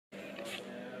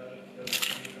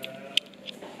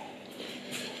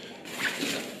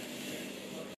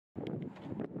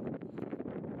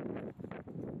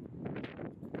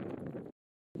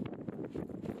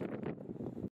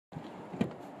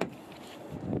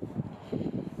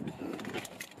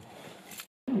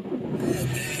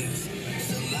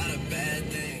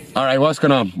Alright, what's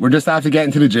going on? We're just after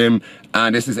getting to the gym,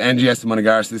 and this is NGS in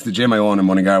Mullingar. So this is the gym I own in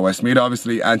Mullingar, Westmeath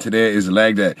obviously, and today is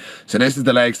leg day. So this is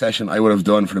the leg session I would have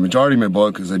done for the majority of my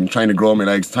bulk, because I'm trying to grow my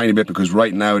legs a tiny bit, because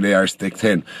right now they are stick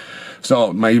thin.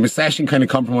 So my session kind of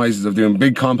compromises of doing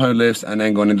big compound lifts and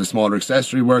then going into smaller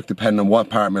accessory work depending on what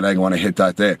part of my leg I want to hit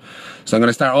that day. So I'm going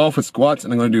to start off with squats,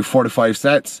 and I'm going to do 4 to 5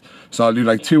 sets. So I'll do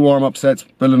like 2 warm-up sets,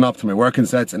 building up to my working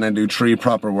sets, and then do 3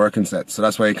 proper working sets. So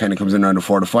that's why it kind of comes in around the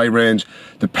 4 to 5 range,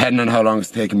 depending on how long it's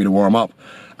taking me to warm up.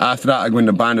 After that, I go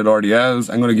into banded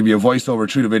RDLs. I'm going to give you a voiceover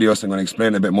through the video, so I'm going to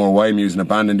explain a bit more why I'm using a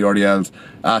band in the RDLs.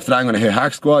 After that, I'm going to hit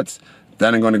hack squats.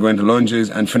 Then I'm going to go into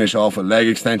lunges and finish off with leg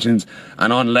extensions.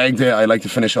 And on leg day, I like to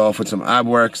finish off with some ab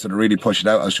work, so to really push it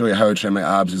out. I'll show you how I train my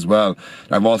abs as well.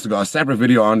 I've also got a separate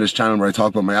video on this channel where I talk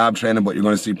about my ab training, but you're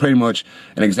going to see pretty much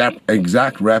an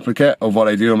exact replica of what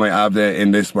I do on my ab day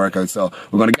in this workout. So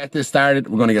we're going to get this started,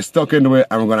 we're going to get stuck into it,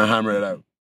 and we're going to hammer it out.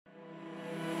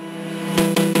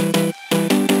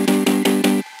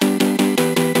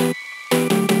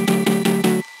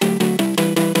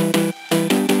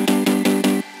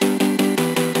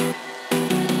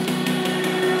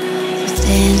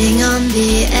 Standing on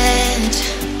the edge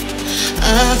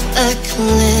of a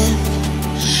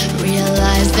cliff,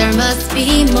 realize there must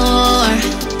be more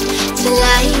to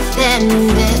life than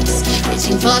this.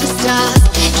 Reaching for the stars,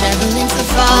 traveling so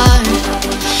far,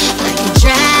 like a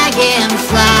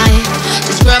dragonfly.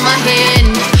 Just grab my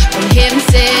hand from hidden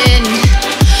sin.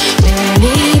 We'll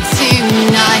meet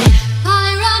tonight.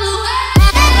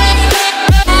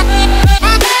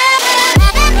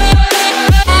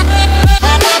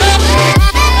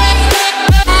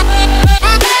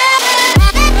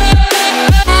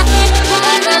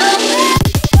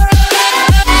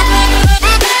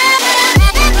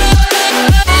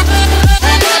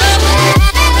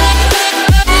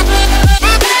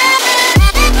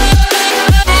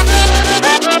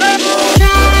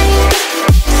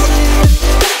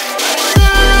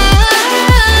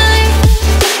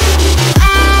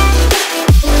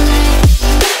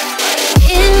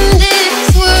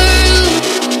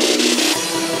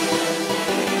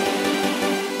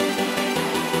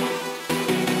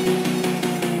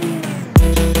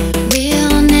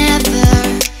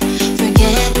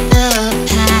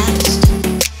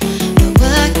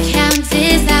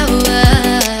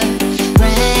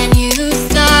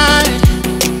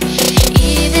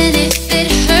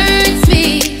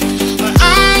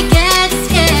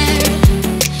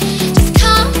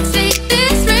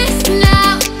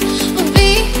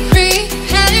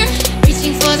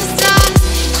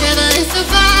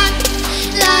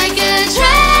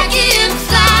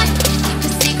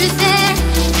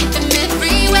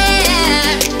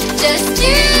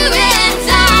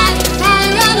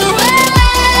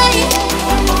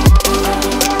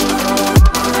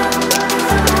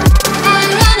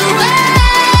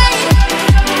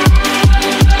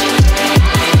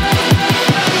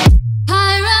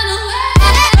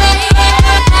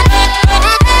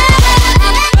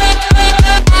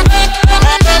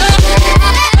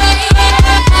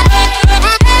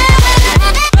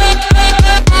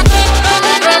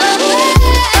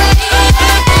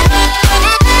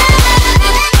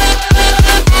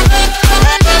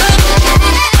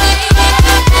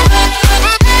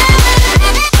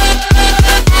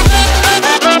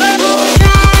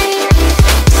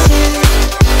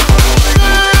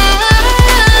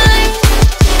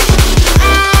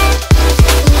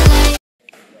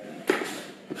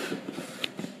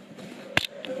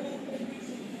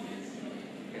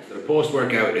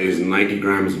 Post-workout is 90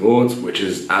 grams of oats, which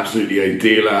is absolutely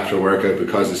ideal after a workout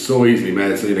because it's so easily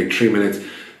made. It's only like 3 minutes.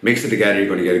 Mix it together, you're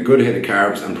going to get a good hit of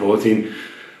carbs and protein.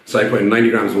 So I put in 90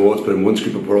 grams of oats, put in 1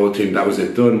 scoop of protein. That was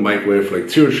it done. Microwave for like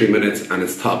 2 or 3 minutes, and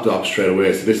it's topped up straight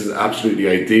away. So this is absolutely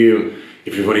ideal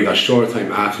if you've only got short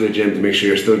time after the gym to make sure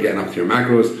you're still getting up to your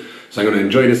macros. So I'm going to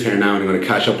enjoy this here now, and I'm going to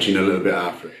catch up to you in a little bit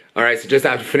after. Alright, so just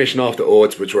after finishing off the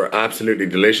oats, which were absolutely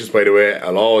delicious by the way,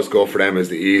 I'll always go for them as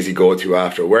the easy go-to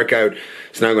after a workout.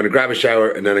 So now I'm going to grab a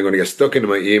shower, and then I'm going to get stuck into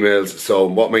my emails. So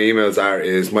what my emails are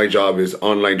is, my job is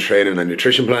online training and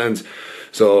nutrition plans.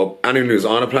 So anyone who's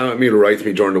on a plan with me will write to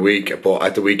me during the week, but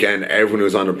at the weekend everyone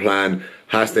who's on a plan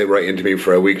has to write into me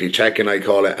for a weekly check-in, I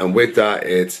call it, and with that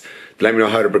it's let me know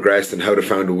how to progress and how to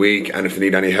found the week, and if they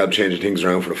need any help changing things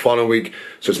around for the following week.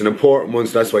 So it's an important one,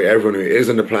 so that's why everyone who is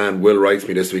on the plan will write to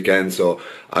me this weekend. So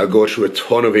I'll go through a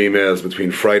ton of emails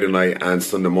between Friday night and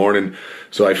Sunday morning.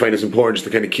 So I find it's important just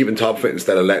to kind of keep on top of it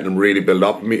instead of letting them really build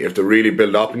up on me. If they really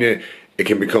build up on you, it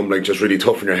can become like just really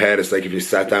tough in your head. It's like if you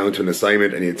sat down to an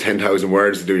assignment and you had 10,000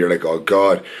 words to do, you're like, oh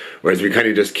God. Whereas if you kind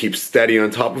of just keep steady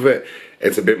on top of it,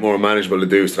 it's a bit more manageable to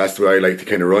do. So that's the way I like to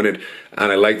kind of run it.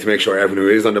 And I like to make sure everyone who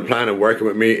is on the plan and working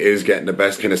with me is getting the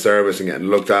best kind of service and getting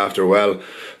looked after well.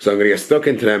 So I'm going to get stuck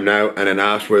into them now, and then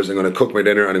afterwards I'm going to cook my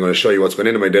dinner and I'm going to show you what's going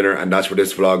into my dinner, and that's where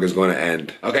this vlog is going to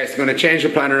end. Okay, so I'm going to change the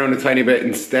plan around a tiny bit.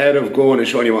 Instead of going and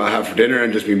showing you what I have for dinner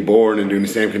and just being boring and doing the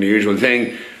same kind of usual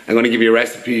thing, I'm going to give you a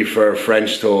recipe for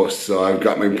French toast. So I've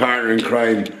got my partner in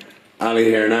crime, Ali,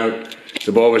 here now.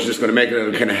 So Bob was just going to make a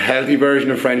little kind of healthy version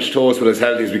of French toast, but as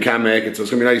healthy as we can make it. So it's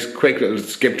going to be a nice quick little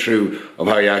skip through of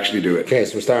how you actually do it. Okay,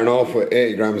 so we're starting off with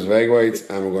 80 grams of egg whites,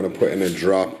 and we're going to put in a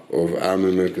drop of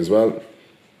almond milk as well.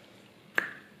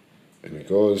 In it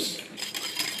goes.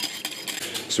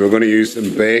 So we're going to use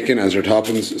some bacon as our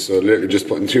toppings. So literally just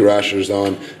putting 2 rashers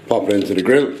on, pop it into the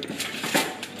grill.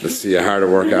 Let's see how hard it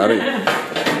work at it.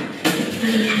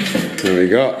 There we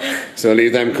go. So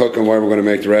leave them cooking while we're going to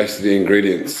make the rest of the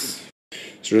ingredients.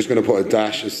 So we're just going to put a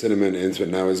dash of cinnamon into it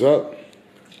now as well.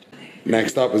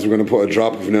 Next up is we're going to put a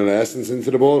drop of vanilla essence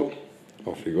into the bowl.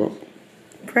 Off you go.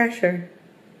 Pressure.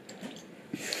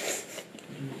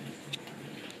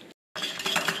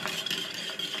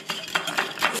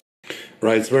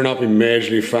 Right, so we're not being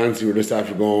majorly fancy, we're just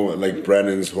after going with like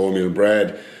Brennan's wholemeal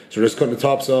bread. So we're just cutting the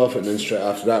tops off, and then straight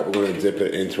after that we're going to dip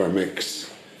it into our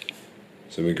mix.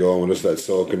 So we go and we'll just let it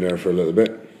soak in there for a little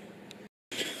bit.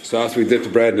 So after we dip the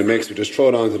bread in the mix, we just throw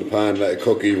it onto the pan, let it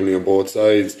cook evenly on both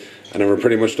sides, and then we're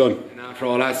pretty much done. And after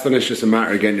all that's done, it's just a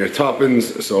matter of getting your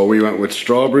toppings. So we went with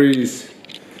strawberries,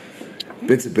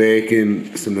 bits of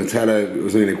bacon, some Nutella. It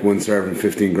was only like 1 serving,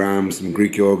 15 grams, some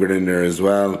Greek yogurt in there as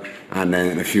well, and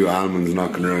then a few almonds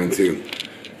knocking around too.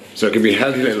 So it can be a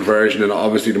healthy little version, and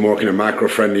obviously the more kind of macro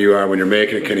friendly you are when you're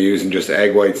making it, kind of using just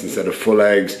egg whites instead of full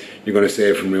eggs, you're going to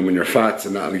save from room on your fats,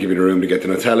 and that'll give you the room to get the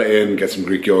Nutella in, get some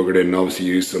Greek yogurt in, and obviously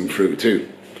use some fruit too.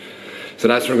 So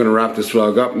that's where we're going to wrap this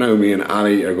vlog up now. Me and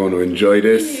Ali are going to enjoy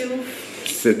this,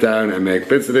 sit down and make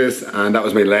bits of this, and that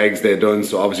was my legs day done.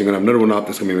 So obviously I'm going to have another one up.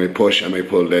 That's going to be my push and my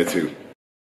pull day too.